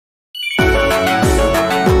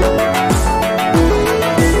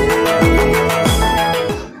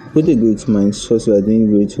Good day, great minds. Trust you are doing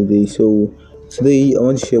great today. So today I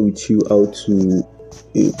want to share with you how to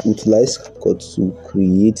utilize CapCut to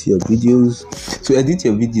create your videos, to edit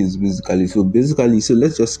your videos basically. So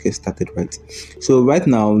let's just get started, right? So right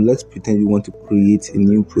now, let's pretend you want to create a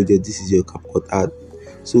new project. This is your CapCut ad.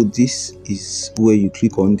 So this is where you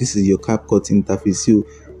click on. This is your CapCut interface. So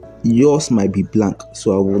yours might be blank.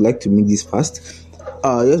 So I would like to make this fast.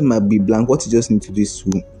 Yours might be blank. What you just need to do is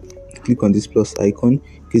to click on this plus icon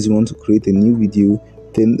in case you want to create a new video.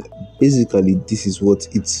 Then basically this is what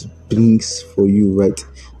it brings for you, right?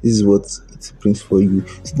 This is what it brings for you.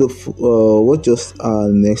 So what just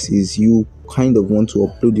next is you kind of want to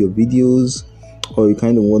upload your videos, or you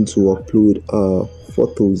kind of want to upload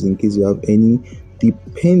photos in case you have any,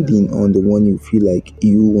 depending on the one you feel like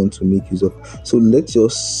you want to make use of. So let's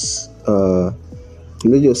just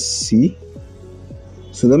see.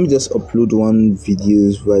 So let me just upload one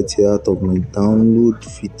videos right here out of my download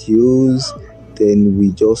videos, then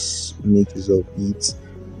we just make use of it.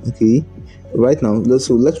 Okay, right now let's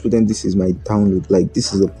pretend this is my download, like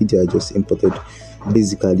this is a video I just imported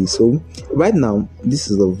basically. So right now this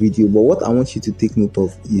is a video, but what I want you to take note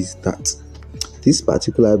of is that this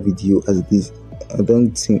particular video, as it is, I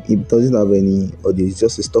don't think it doesn't have any audio, it's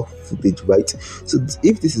just a stock footage, right? So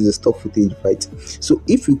if this is a stock footage, right, so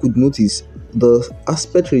if you could notice, the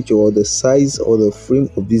aspect ratio or the size or the frame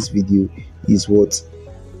of this video is what's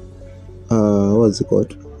it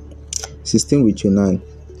called, 16:9,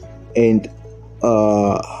 and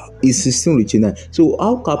is 16:9. So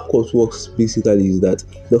how CapCut works basically is that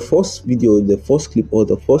the first video, the first clip, or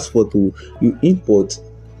the first photo you import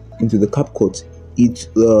into the CapCut,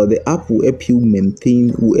 the app will help you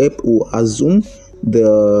maintain, will assume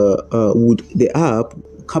the app,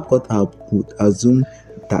 CapCut app would assume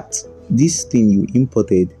that this thing you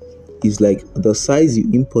imported is like the size you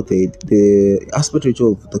imported, the aspect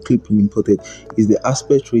ratio of the clip you imported is the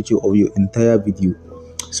aspect ratio of your entire video.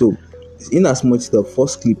 So in as much the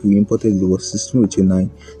first clip we imported was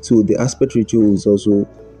 16:9, so the aspect ratio is also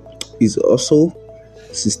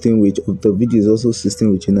 16 ratio of the video is also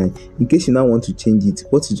 16:9. In case you now want to change it,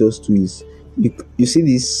 what you just do is you see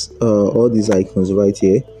this all these icons right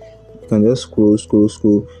here. You can just scroll.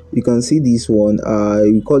 You can see this one,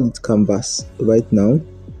 we call it canvas right now.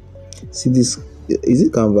 See this, is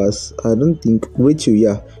it canvas? I don't think ratio.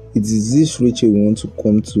 Yeah, it is this ratio you want to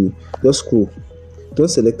come to. Just scroll, don't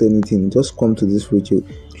select anything, just come to this ratio,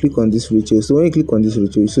 click on this ratio. So when you click on this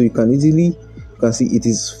ratio, so you can see it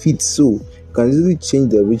is fit. So you can easily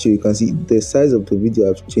change the ratio. You can see the size of the video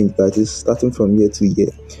have changed, that is starting from here to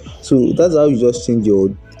here. So that's how you just change your,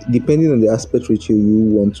 depending on the aspect ratio you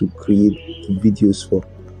want to create videos for,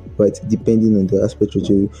 right? Depending on the aspect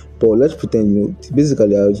ratio. But let's pretend,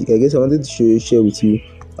 basically I guess I wanted to share with you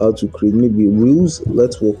how to create maybe reels.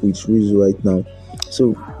 Let's work with reels right now.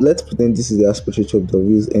 So let's pretend this is the aspect ratio of the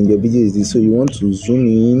reels and your video is this. So you want to zoom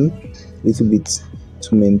in a little bit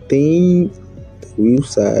to maintain the real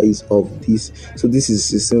size of this. So this is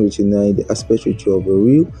 16:9, the aspect ratio of a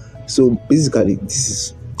reel. So basically this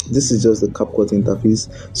is just the CapCut interface.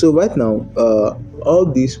 So right now, all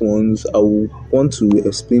these ones I will want to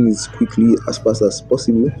explain it quickly as fast as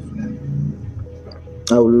possible.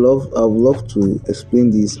 I would love to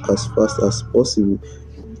explain this as fast as possible.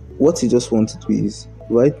 What you just want to do is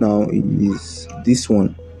right now is this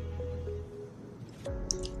one.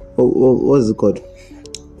 What is it called?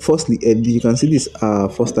 Firstly, edit. You can see this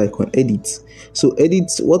first icon, edit. So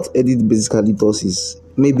what edit basically does is,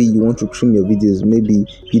 maybe you want to trim your videos, maybe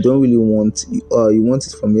you don't really want you want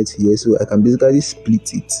it from here to here, so I can basically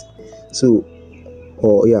split it. So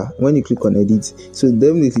when you click on edit, so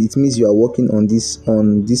definitely it means you are working on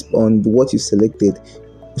on what you selected.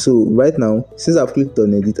 So right now, since I've clicked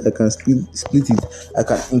on edit, I can split it. I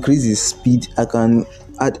can increase the speed, I can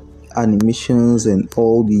add animations and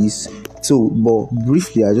all these. So but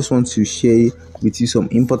briefly, I just want to share with you some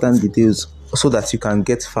important details so that you can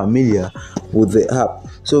get familiar with the app.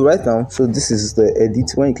 So right now, so this is the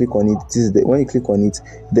edit. When you click on it,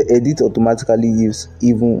 the edit automatically gives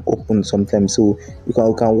even open sometimes. So we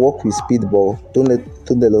can work with speed, but don't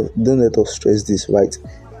let us stress this, right?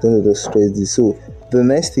 Don't let us stress this. So the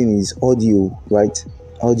next thing is audio, right?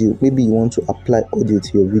 Audio. Maybe you want to apply audio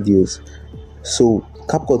to your videos. So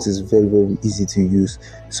CapCut is very, very easy to use.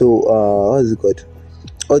 So what is it called?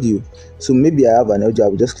 Audio. So maybe I have an audio, I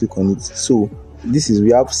will just click on it. So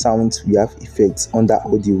we have sounds, we have effects under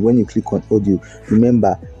audio. When you click on audio,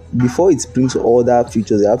 remember, before it brings other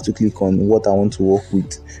features, I have to click on what I want to work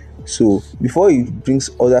with. So before it brings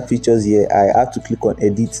other features here, I have to click on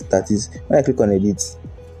edit. That is, when I click on edit,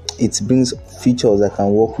 it brings features I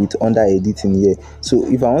can work with under editing here. So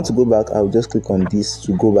if I want to go back, I'll just click on this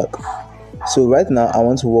to go back. So right now I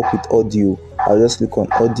want to work with audio. I'll just click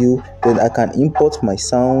on audio. Then I can import my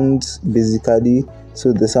sounds basically.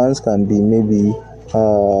 So the sounds can be maybe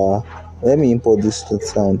let me import this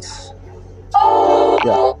sound.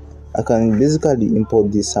 Yeah, I can basically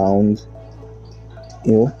import the sound,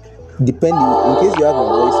 depending, in case you have a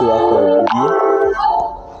voiceover for a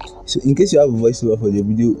video. So in case you have a voiceover for the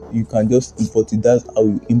video, you can just import it. That's how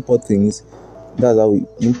you import things. That's how we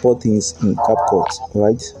import things in CapCut,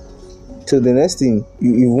 right? So the next thing,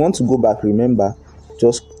 you want to go back, remember,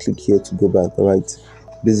 just click here to go back, right?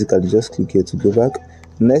 Basically, just click here to go back.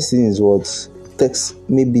 The next thing is what? Text.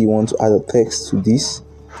 Maybe you want to add a text to this.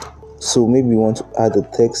 So maybe you want to add a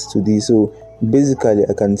text to this. So basically,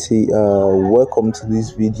 I can say, welcome to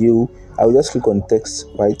this video. I will just click on text,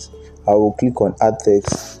 right? I will click on add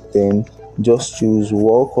text, then just choose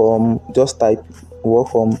welcome. Just type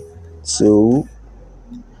welcome to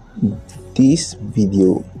this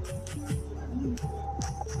video.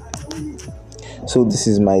 So this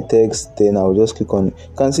is my text. Then I'll just click on.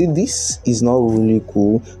 You can see this is not really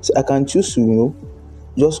cool. So I can choose to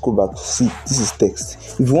just go back. See, this is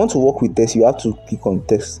text. If you want to work with text, you have to click on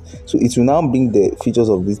text. So it will now bring the features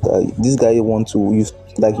of this guy. This guy you want to use,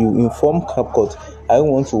 like you inform CapCut, I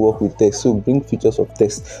want to work with text, so bring features of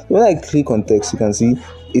text. When I click on text, you can see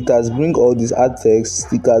it has bring all these add text,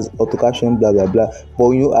 stickers, auto caption, blah blah blah. But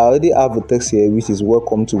I already have a text here which is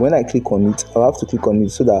welcome to. When I click on it, I have to click on it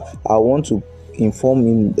so that I want to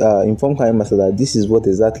inform KineMaster that this is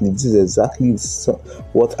exactly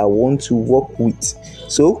what I want to work with.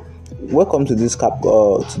 So welcome to this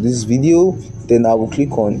to this video. Then I will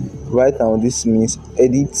click on, right now this means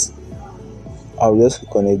edit. I'll just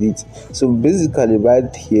click on edit. So basically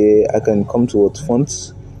right here I can come to what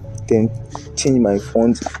fonts, then change my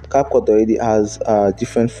font. CapCut already has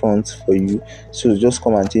different fonts for you, so just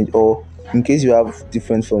come and change, or in case you have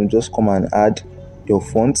different fonts, just come and add your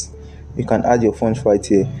font. You can add your font right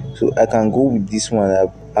here. So I can go with this one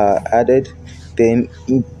I've added. Then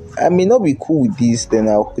I may not be cool with this, then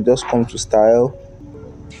I'll just come to style,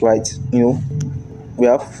 right? We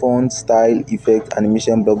have font, style, effect,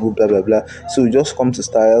 animation, blah blah blah blah blah. So just come to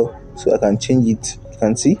style, so I can change it. You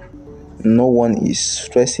can see no one is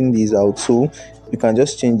stressing this out, so you can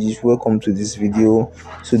just change it. Welcome to this video.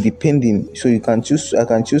 So depending, so you can choose, I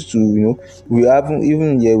can choose to, we have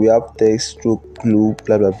even here we have text, stroke, glow,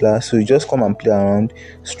 blah blah blah. So you just come and play around.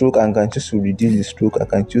 Stroke, I can choose to reduce the stroke, I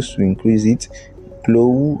can choose to increase it.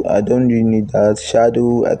 Glow, I don't really need that.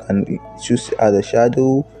 Shadow, I can choose to add a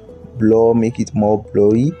shadow. Blur, make it more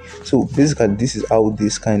blurry. So basically this is how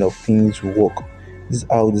this kind of things work. This is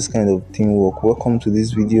how this kind of thing work. Welcome to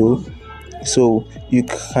this video. So you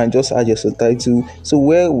can just add your subtitle. So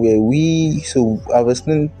where were we? So I've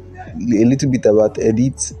explained a little bit about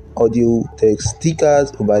edit, audio, text,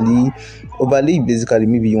 stickers, overlay. Basically,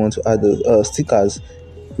 maybe you want to add stickers.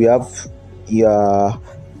 We have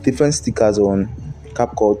different stickers on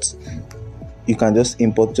CapCut. You can just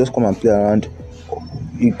import, just come and play around.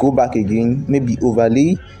 You go back again, maybe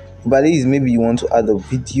overlay is maybe you want to add a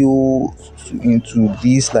video into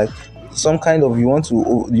this, like some kind of, you want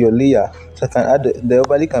to your layer. So I can add the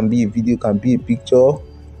overlay, can be a video, can be a picture,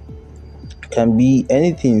 can be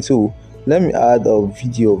anything. So let me add a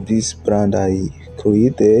video of this brand I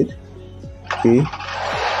created. Okay,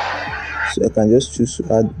 so I can just choose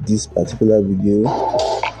to add this particular video.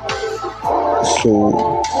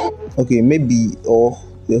 So okay, maybe, or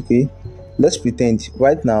okay, let's pretend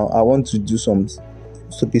right now I want to do some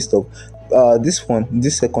stupid stuff.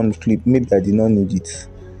 This second clip, maybe I did not need it.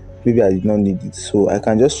 So I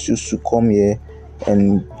can just choose to come here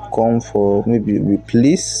and come for maybe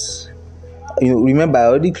replace. Remember I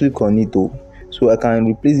already click on it though, so I can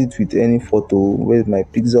replace it with any photo. Where's my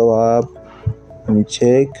Pixel app? Let me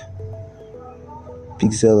check.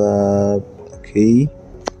 Pixel app. Okay,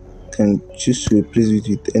 can choose to replace it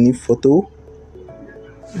with any photo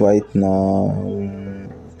right now.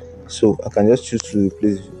 So I can just choose to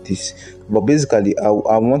replace this. But basically I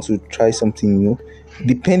want to try something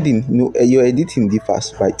depending, you're editing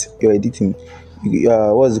differs, right? You're editing,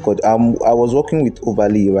 what's it called? I was working with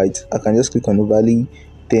overlay, right? I can just click on overlay.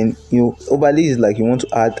 Then overlay is like you want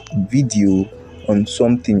to add video on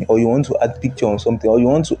something, or you want to add picture on something, or you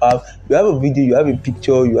want to have, you have a video, you have a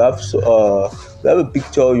picture, you have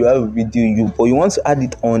a video, but you want to add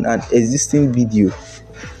it on an existing video.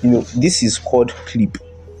 This is called clip.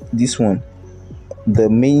 This one, the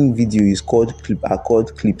main video is called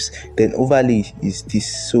clips. Then overlay is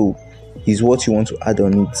this, so is what you want to add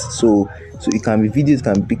on it. So it can be video, it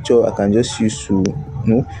can be picture. I can just use to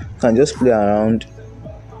You can just play around.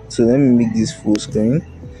 So let me make this full screen.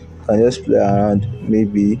 Can just play around,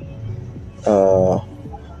 maybe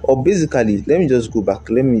or basically let me just go back.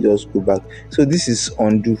 So this is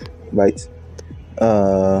undo, right?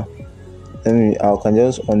 uh I can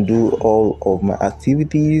just undo all of my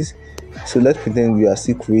activities. So let's pretend we are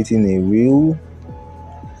still creating a reel.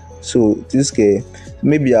 So this guy,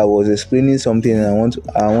 maybe I was explaining something and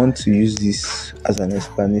I want to use this as an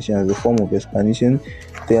explanation, as a form of explanation.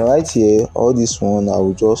 Then right here, all this one I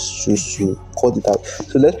will just choose to cut it out.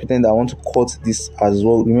 So let's pretend I want to cut this as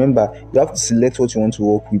well. Remember, you have to select what you want to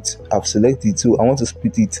work with. I've selected it, so I want to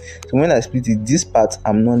split it. So when I split it, this part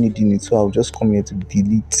I'm not needing it, so I'll just come here to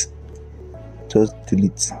delete. Just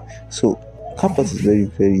delete. So CapCut is very,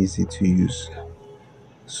 very easy to use.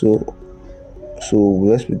 So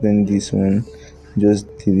let's pretend this one, just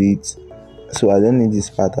delete. So I don't need this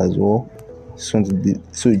part as well. So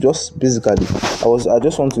just basically, I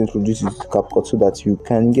just want to introduce you to CapCut so that you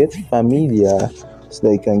can get familiar.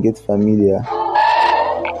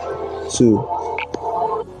 So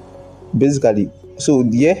basically, so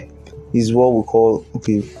here is what we call,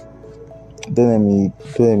 okay, don't let me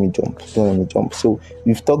jump. So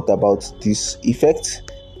we've talked about this effect,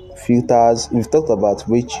 filters, we've talked about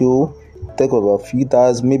ratio, talk about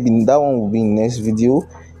filters. Maybe that one will be in next video.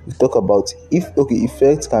 We talk about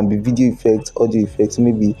effects can be video effects, audio effects.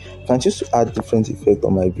 Maybe I can choose to add different effect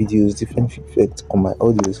on my videos, different effects on my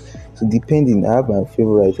audios. So depending, I have my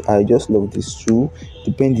favorite. I just love this too.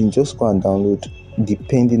 Depending, just go and download.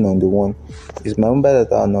 Depending on the one, is my mobile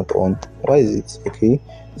data not on? Why is it? Okay,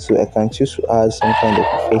 so I can choose to add some kind of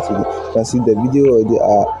effect to it. You can see the video already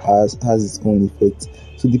has its own effect.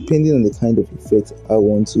 So depending on the kind of effect I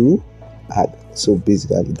want to add, so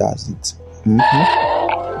basically that's it.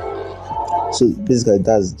 So basically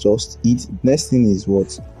that's just it. Next thing is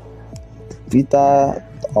what? Vita.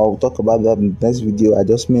 I'll talk about that in the next video. I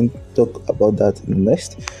just meant talk about that in the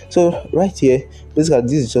next. So right here, basically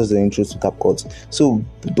this is just the intro to CapCut. So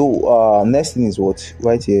though next thing is what?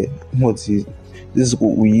 Right here, what is this?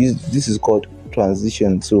 We use this is called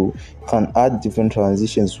transition. So you can add different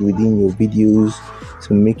transitions within your videos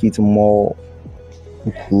to make it more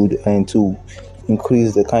good and to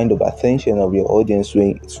increase the kind of attention of your audience,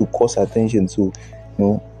 to cause attention to,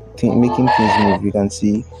 making things move. You can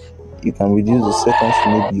see you can reduce the seconds to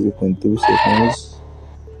maybe 0.3 seconds.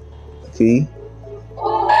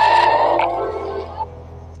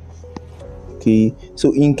 Okay,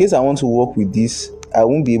 so in case I want to work with this, I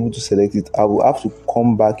won't be able to select it. I will have to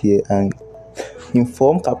come back here and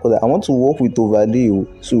inform CapCut that I want to work with overlay.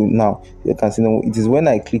 So now you can see now it is when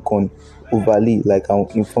I click on overlay, like I'll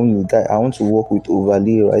inform the guy I want to work with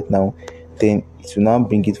overlay right now, then it will now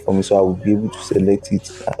bring it for me, so I will be able to select it.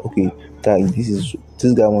 Okay, guy, this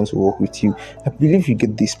guy wants to work with you. I believe you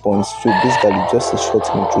get this point. So basically just a short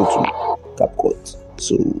intro to CapCut.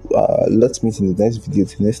 So let's meet in the next video.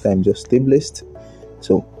 Till next time, just stay blessed.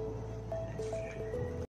 So